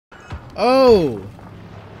Oh!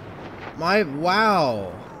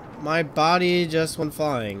 Wow! My body just went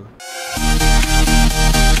flying.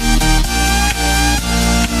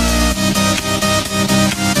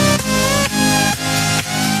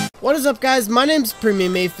 What is up, guys? My name's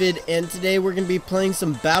PremiumAphid, and today we're going to be playing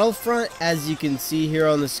some BattleFront, as you can see here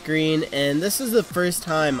on the screen. And this is the first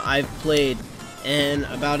time I've played in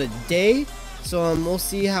about a day, so we'll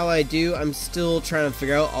see how I do. I'm still trying to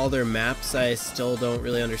figure out all their maps. I still don't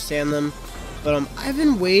really understand them. But I've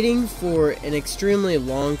been waiting for an extremely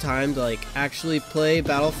long time to actually play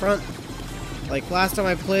BattleFront. Like last time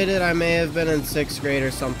I played it, I may have been in 6th grade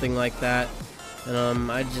or something like that.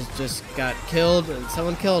 And I just got killed, and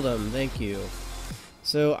someone killed him. Thank you.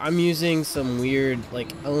 So I'm using some weird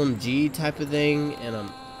LMG type of thing, and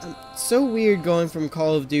I'm so weird going from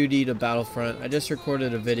Call of Duty to BattleFront. I just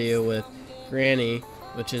recorded a video with Granny,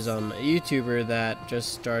 which is a YouTuber that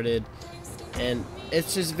just started, and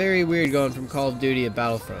it's just very weird going from Call of Duty to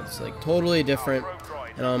BattleFront. It's totally different,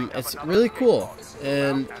 and it's really cool.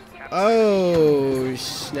 And oh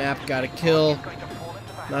snap, got a kill.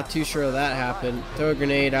 Not too sure how that happened. Throw a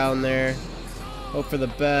grenade out there. Hope for the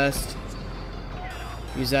best.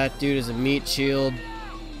 Use that dude as a meat shield.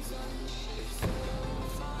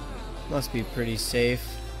 Must be pretty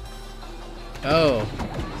safe. Oh.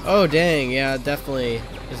 Oh dang, yeah, it definitely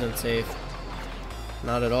isn't safe.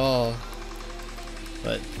 Not at all.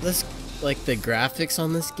 But this, the graphics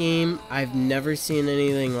on this game, I've never seen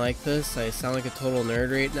anything like this. I sound like a total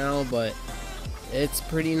nerd right now, but it's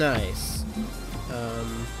pretty nice.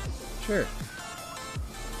 Sure.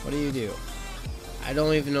 What do you do? I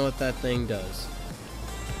don't even know what that thing does.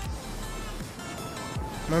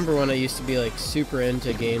 Remember when I used to be super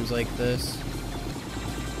into games like this?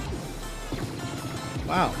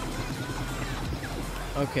 Wow.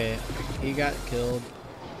 Okay, he got killed.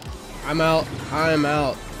 I'm out. I'm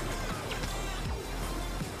out.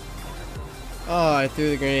 Oh, I threw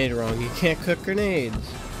the grenade wrong. You can't cook grenades.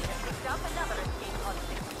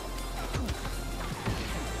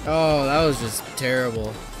 Oh, that was just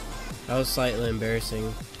terrible. That was slightly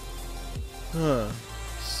embarrassing. Huh.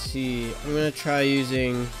 Let's see. I'm gonna try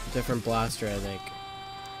using a different blaster, I think.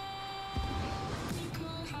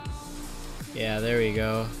 Yeah, there we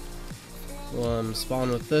go. Well, spawn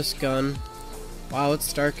with this gun. Wow,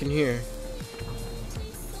 it's dark in here.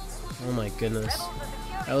 Oh my goodness.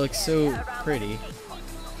 That looks so pretty.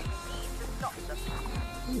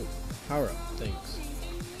 Ooh, power up, thanks.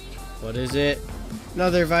 What is it?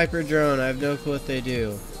 Another Viper drone. I have no clue what they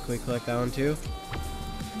do. Can we collect that one too?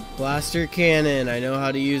 Blaster cannon. I know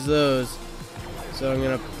how to use those. So I'm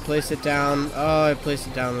gonna place it down. Oh, I placed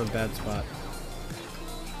it down in a bad spot.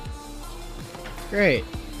 Great.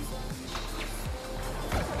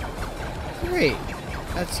 Great.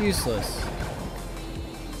 That's useless.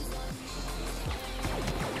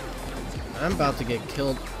 I'm about to get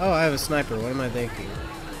killed. Oh, I have a sniper. What am I thinking?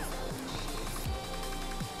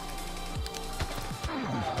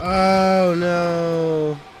 Oh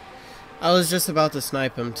no. I was just about to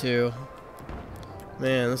snipe him too.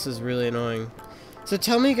 Man, this is really annoying. So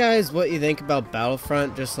tell me guys what you think about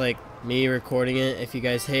BattleFront, just me recording it. If you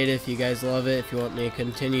guys hate it, if you guys love it, if you want me to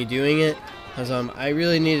continue doing it. Because I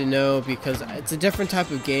really need to know, because it's a different type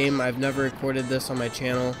of game. I've never recorded this on my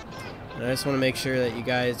channel. And I just want to make sure that you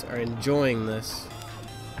guys are enjoying this.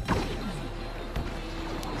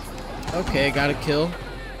 Okay, got a kill.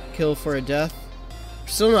 Kill for a death.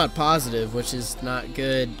 Still not positive, which is not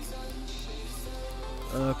good.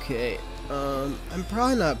 Okay, I'm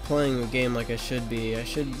probably not playing the game like I should be. I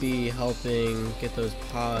should be helping get those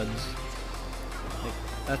pods.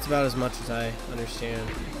 That's about as much as I understand.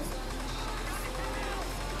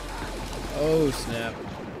 Oh snap.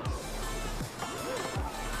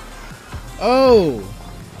 Oh!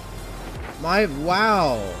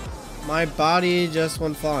 Wow! My body just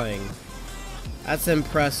went flying. That's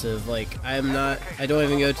impressive. I don't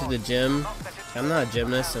even go to the gym. I'm not a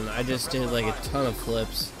gymnast, and I just did a ton of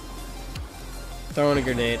flips. Throwing a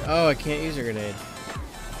grenade. Oh, I can't use a grenade.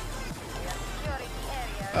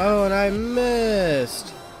 Oh, and I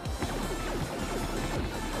missed.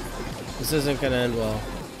 This isn't gonna end well.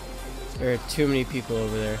 There are too many people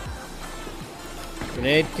over there.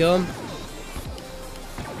 Grenade, kill him.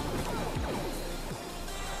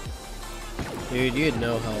 Dude, you had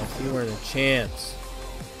no health. You weren't a chance.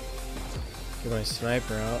 Get my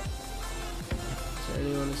sniper out. Is there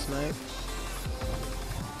anyone to snipe?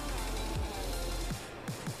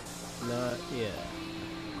 Not yet.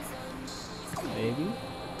 Maybe?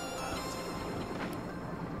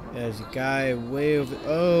 There's a guy way over.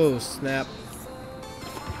 Oh, snap.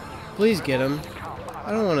 Please get him.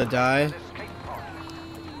 I don't want to die.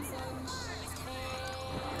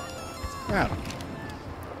 Crap.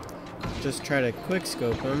 Just try to quick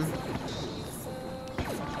scope him.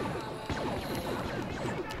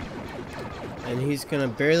 And he's gonna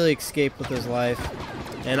barely escape with his life.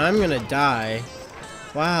 And I'm gonna die.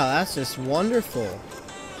 Wow, that's just wonderful.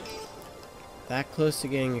 That close to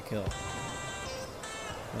getting a kill.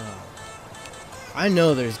 Oh. I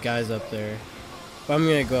know there's guys up there. But I'm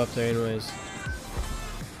gonna go up there anyways.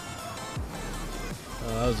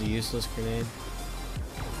 Oh, that was a useless grenade.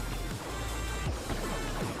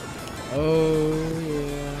 Oh,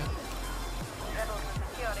 yeah.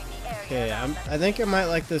 Okay, I think I might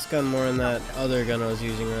like this gun more than that other gun I was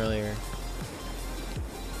using earlier.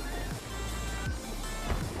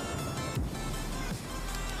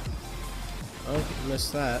 Oh,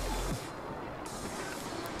 missed that.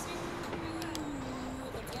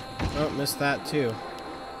 Oh, missed that too.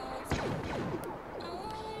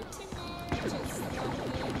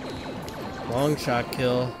 Long shot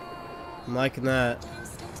kill. I'm liking that.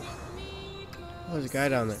 Oh, there's a guy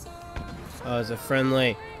down there. Oh, it's a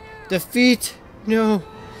friendly. Defeat! No!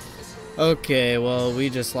 Okay, well, we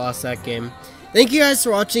just lost that game. Thank you guys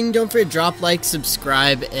for watching. Don't forget to drop, like,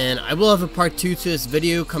 subscribe, and I will have a part 2 to this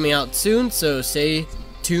video coming out soon, so stay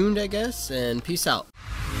tuned, I guess, and peace out.